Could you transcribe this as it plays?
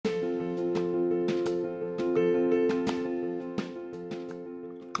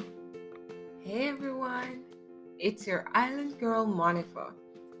It's your island girl Monica,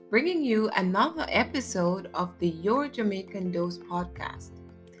 bringing you another episode of the Your Jamaican Dose podcast.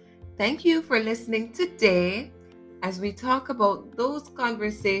 Thank you for listening today as we talk about those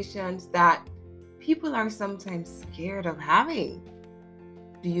conversations that people are sometimes scared of having.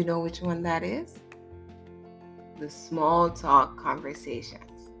 Do you know which one that is? The small talk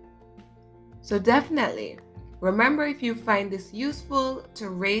conversations. So definitely, remember, if you find this useful, to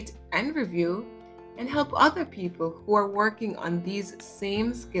rate and review and help other people who are working on these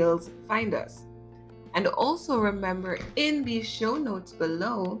same skills find us. And also remember, in the show notes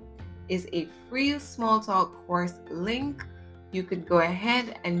below is a free small talk course link. You could go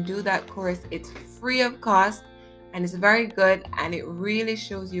ahead and do that course. It's free of cost and it's very good, and it really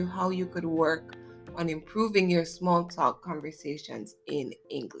shows you how you could work on improving your small talk conversations in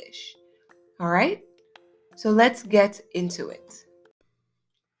English. All right? So let's get into it.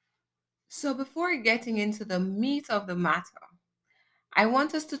 So before getting into the meat of the matter, I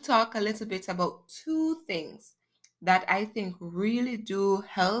want us to talk a little bit about two things that I think really do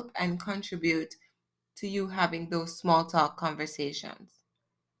help and contribute to you having those small talk conversations.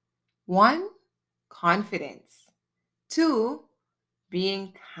 One, confidence. Two,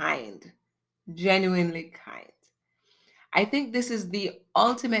 being kind, genuinely kind. I think this is the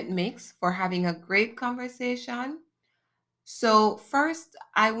ultimate mix for having a great conversation. So, first,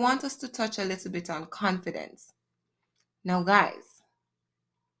 I want us to touch a little bit on confidence. Now, guys,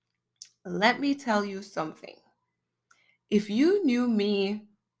 let me tell you something. If you knew me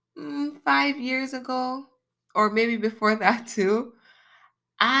 5 years ago, or maybe before that too,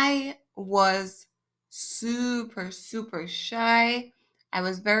 I was super, super shy. I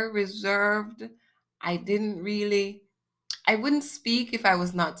was very reserved. I didn't really, I wouldn't speak if I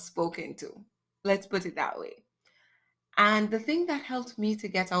was not spoken to. Let's put it that way. And the thing that helped me to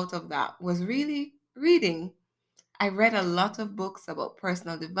get out of that was really reading. I read a lot of books about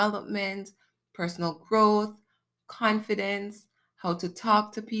personal development, personal growth, confidence, how to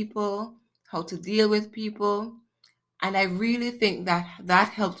talk to people, how to deal with people. And I really think that that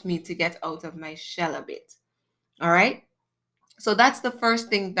helped me to get out of my shell a bit. All right. So that's the first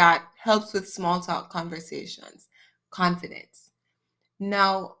thing that helps with small talk conversations, confidence.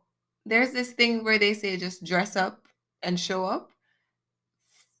 Now, there's this thing where they say just dress up and show up.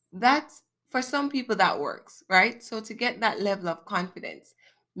 That's, for some people, that works, right? So to get that level of confidence,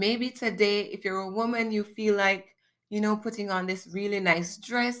 maybe today, if you're a woman, you feel like, putting on this really nice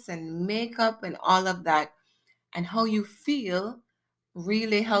dress and makeup and all of that, and how you feel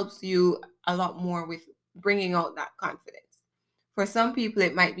really helps you a lot more with bringing out that confidence. For some people,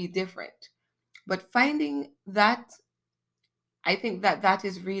 it might be different, but finding that, I think that that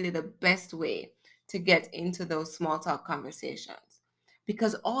is really the best way to get into those small talk conversations,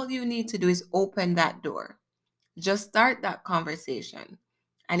 because all you need to do is open that door. Just start that conversation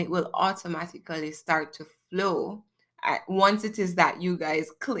and it will automatically start to flow once it is that you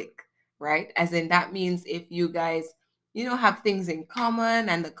guys click, right? As in, that means if you guys, have things in common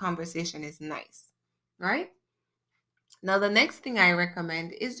and the conversation is nice, right? Now, the next thing I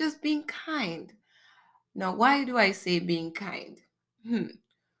recommend is just being kind. Now, why do I say being kind? Hmm.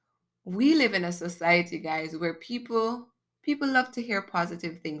 We live in a society, guys, where people love to hear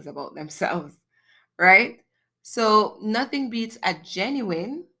positive things about themselves, right? So nothing beats a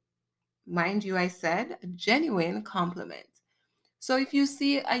genuine, mind you, I said, a genuine compliment. So if you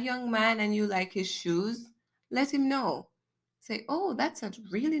see a young man and you like his shoes, let him know. Say, oh, that's a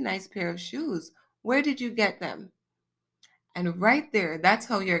really nice pair of shoes. Where did you get them? And right there, that's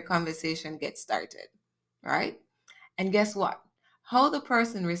how your conversation gets started, right? And guess what? How the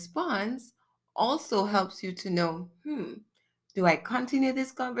person responds also helps you to know, do I continue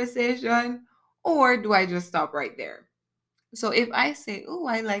this conversation or do I just stop right there? So if I say, oh,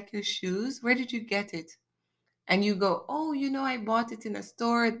 I like your shoes, where did you get it? And you go, oh, I bought it in a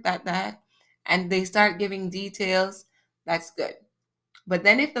store, that, and they start giving details, that's good. But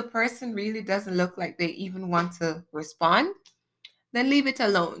then if the person really doesn't look like they even want to respond, then leave it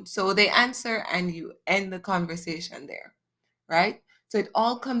alone. So they answer and you end the conversation there, right? So it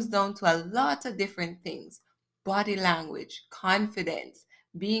all comes down to a lot of different things: body language, confidence,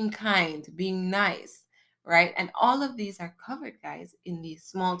 being kind, being nice, right? And all of these are covered, guys, in the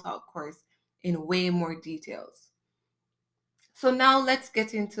small talk course in way more details. So now let's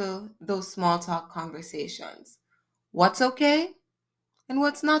get into those small talk conversations. What's okay and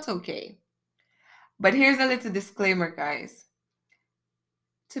what's not okay? But here's a little disclaimer, guys.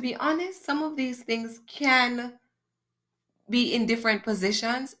 To be honest, some of these things can be in different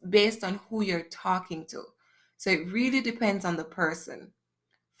positions based on who you're talking to. So it really depends on the person.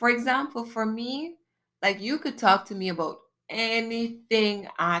 For example, for me, Like you could talk to me about anything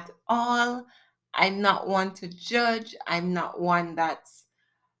at all. I'm not one to judge. I'm not one that's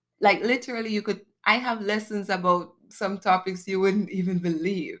like literally you could I have lessons about some topics you wouldn't even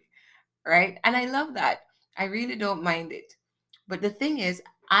believe, right? And I love that. I really don't mind it. But the thing is,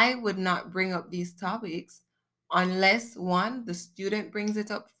 I would not bring up these topics unless one, the student brings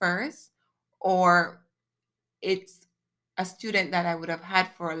it up first, or it's a student that I would have had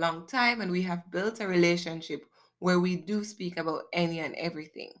for a long time and we have built a relationship where we do speak about any and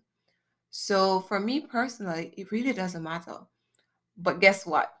everything. So for me personally, it really doesn't matter. But guess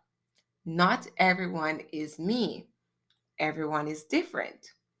what? Not everyone is me. Everyone is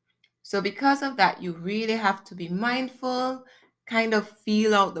different. So because of that, you really have to be mindful, kind of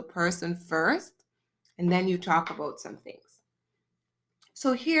feel out the person first, and then you talk about some things.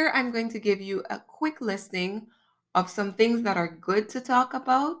 So here I'm going to give you a quick listing of some things that are good to talk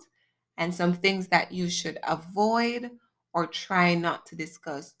about and some things that you should avoid or try not to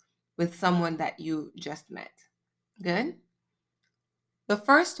discuss with someone that you just met. Good? The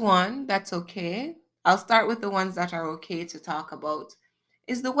first one that's okay, I'll start with the ones that are okay to talk about,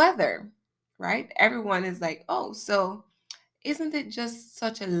 is the weather, right? Everyone is like, oh, so isn't it just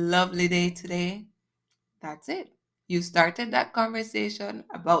such a lovely day today? That's it. You started that conversation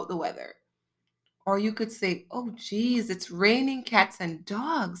about the weather. Or you could say, oh, geez, it's raining cats and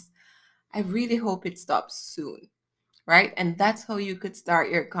dogs. I really hope it stops soon, right? And that's how you could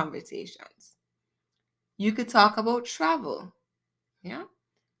start your conversations. You could talk about travel. Yeah.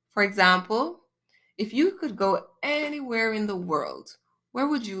 For example, if you could go anywhere in the world, where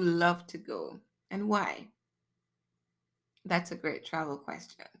would you love to go and why? That's a great travel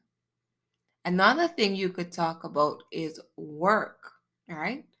question. Another thing you could talk about is work, all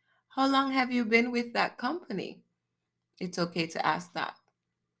right? How long have you been with that company? It's okay to ask that.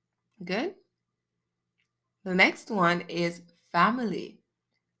 Good. The next one is family.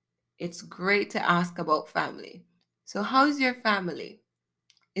 It's great to ask about family. So, how's your family?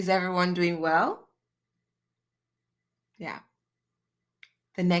 Is everyone doing well? Yeah.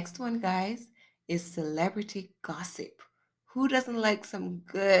 The next one, guys, is celebrity gossip. Who doesn't like some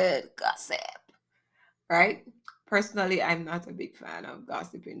good gossip, right? Personally, I'm not a big fan of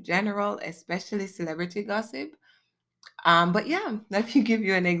gossip in general, especially celebrity gossip. But yeah, let me give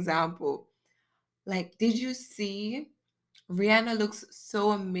you an example. Like, did you see Rihanna looks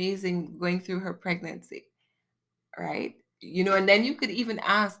so amazing going through her pregnancy, right? And then you could even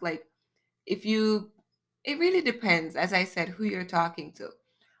ask, like, if you, it really depends, as I said, who you're talking to.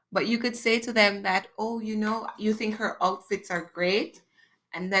 But you could say to them that, oh, you think her outfits are great.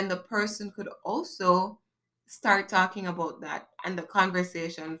 And then the person could also start talking about that, and the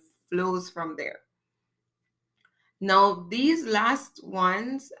conversation flows from there. Now, these last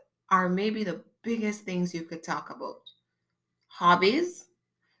ones are maybe the biggest things you could talk about. Hobbies.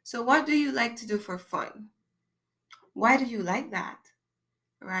 So, what do you like to do for fun? Why do you like that?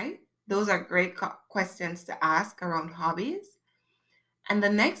 Right? Those are great questions to ask around hobbies. And the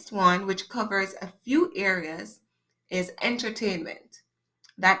next one, which covers a few areas, is entertainment.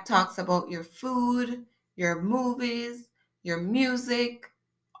 That talks about your food, your movies, your music,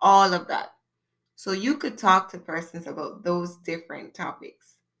 all of that. So you could talk to persons about those different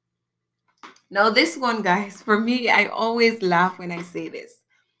topics. Now, this one, guys, for me, I always laugh when I say this.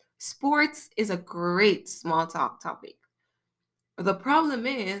 Sports is a great small talk topic. The problem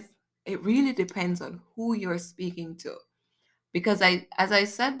is, it really depends on who you're speaking to. Because as I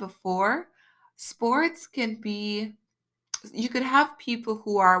said before, sports can be, you could have people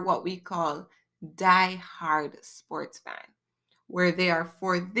who are what we call die-hard sports fan, where they are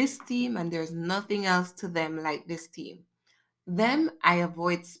for this team and there's nothing else to them like this team. Them, I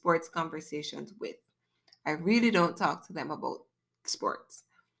avoid sports conversations with. I really don't talk to them about sports,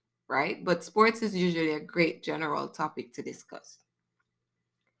 right? But sports is usually a great general topic to discuss.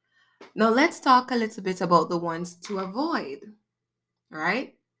 Now, let's talk a little bit about the ones to avoid,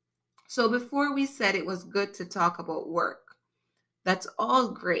 right? So, before we said it was good to talk about work, that's all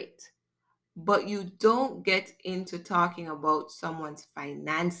great, but you don't get into talking about someone's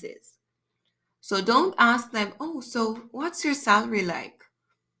finances. So, don't ask them, oh, so what's your salary like?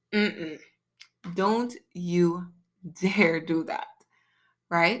 Mm-mm. Don't you dare do that,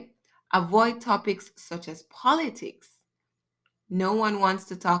 right? Avoid topics such as politics. No one wants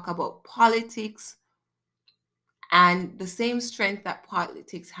to talk about politics, and the same strength that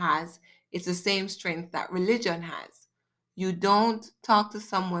politics has is the same strength that religion has. You don't talk to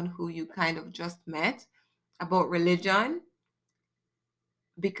someone who you kind of just met about religion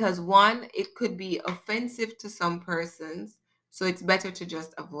because one, it could be offensive to some persons, so it's better to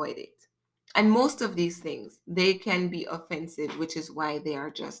just avoid it. And most of these things, they can be offensive, which is why they are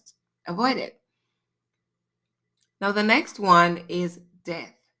just avoided. Now, the next one is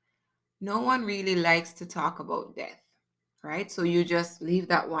death. No one really likes to talk about death, right? So you just leave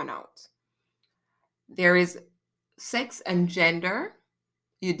that one out. There is sex and gender.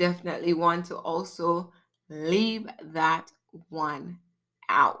 You definitely want to also leave that one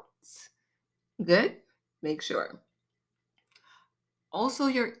out. Good? Make sure. Also,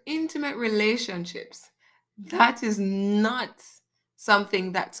 your intimate relationships. That is not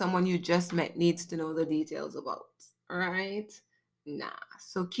something that someone you just met needs to know the details about. All right? Nah.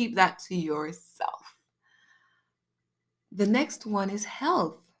 So keep that to yourself. The next one is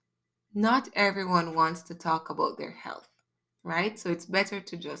health. Not everyone wants to talk about their health, right? So it's better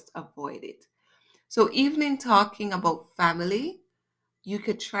to just avoid it. So even in talking about family, you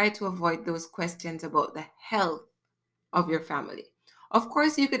could try to avoid those questions about the health of your family. Of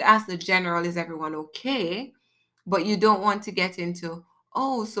course, you could ask the general, is everyone okay? But you don't want to get into,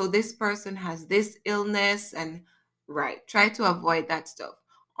 oh, so this person has this illness, and right, try to avoid that stuff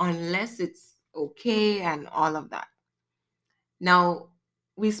unless it's okay and all of that. Now,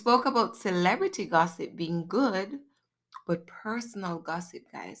 we spoke about celebrity gossip being good, but personal gossip,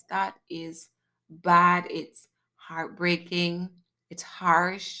 guys, that is bad. It's heartbreaking. It's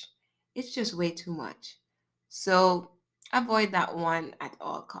harsh. It's just way too much. So avoid that one at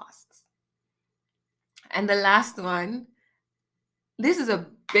all costs. And the last one, this is a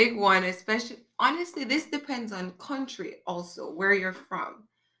big one, especially, honestly, this depends on country also, where you're from.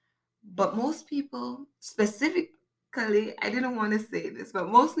 But most people, specifically, I didn't want to say this, but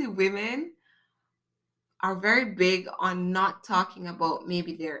mostly women are very big on not talking about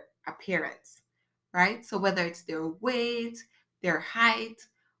maybe their appearance, right? So whether it's their weight, their height,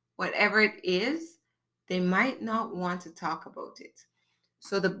 whatever it is, they might not want to talk about it.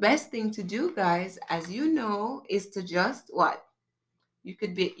 So the best thing to do, guys, as you know, is to just what?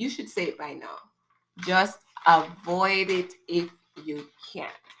 You should say it by now. Just avoid it if you can.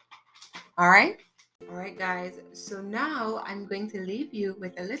 All right? All right, guys. So now I'm going to leave you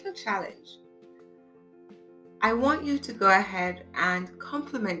with a little challenge. I want you to go ahead and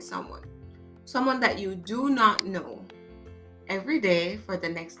compliment someone that you do not know, every day for the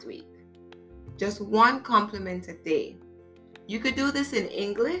next week. Just one compliment a day. You could do this in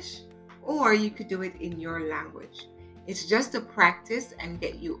English or you could do it in your language. It's just a practice and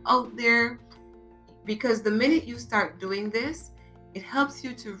get you out there, because the minute you start doing this, it helps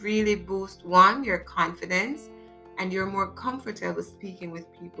you to really boost one, your confidence, and you're more comfortable speaking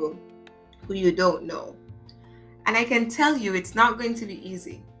with people who you don't know. And I can tell you it's not going to be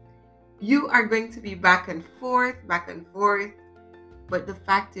easy. You are going to be back and forth, but the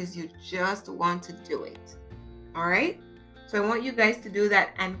fact is you just want to do it. All right? So I want you guys to do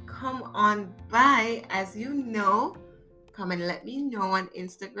that and come on by, as you know, come and let me know on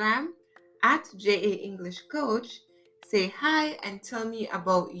Instagram at JA English Coach. Say hi and tell me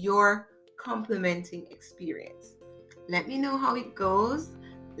about your complimenting experience. Let me know how it goes.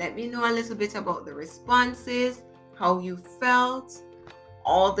 Let me know a little bit about the responses, how you felt,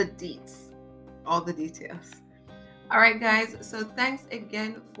 all the deets, all the details. All right, guys. So thanks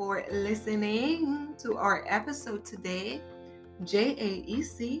again for listening to our episode today.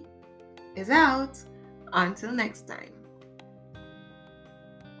 JAEC is out. Until next time.